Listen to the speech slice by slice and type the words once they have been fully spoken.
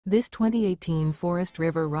This 2018 Forest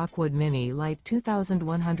River Rockwood Mini Lite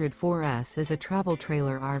 2104S is a travel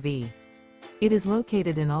trailer RV. It is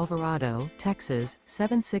located in Alvarado, Texas,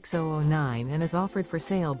 76009 and is offered for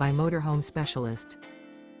sale by Motorhome Specialist.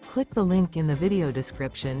 Click the link in the video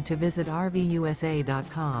description to visit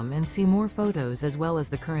RVUSA.com and see more photos as well as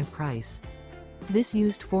the current price. This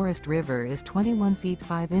used Forest River is 21 feet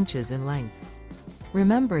 5 inches in length.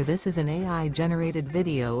 Remember, this is an AI-generated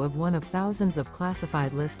video of one of thousands of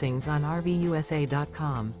classified listings on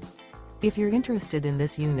RVUSA.com. If you're interested in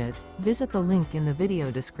this unit, visit the link in the video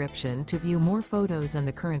description to view more photos and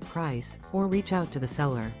the current price, or reach out to the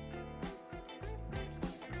seller.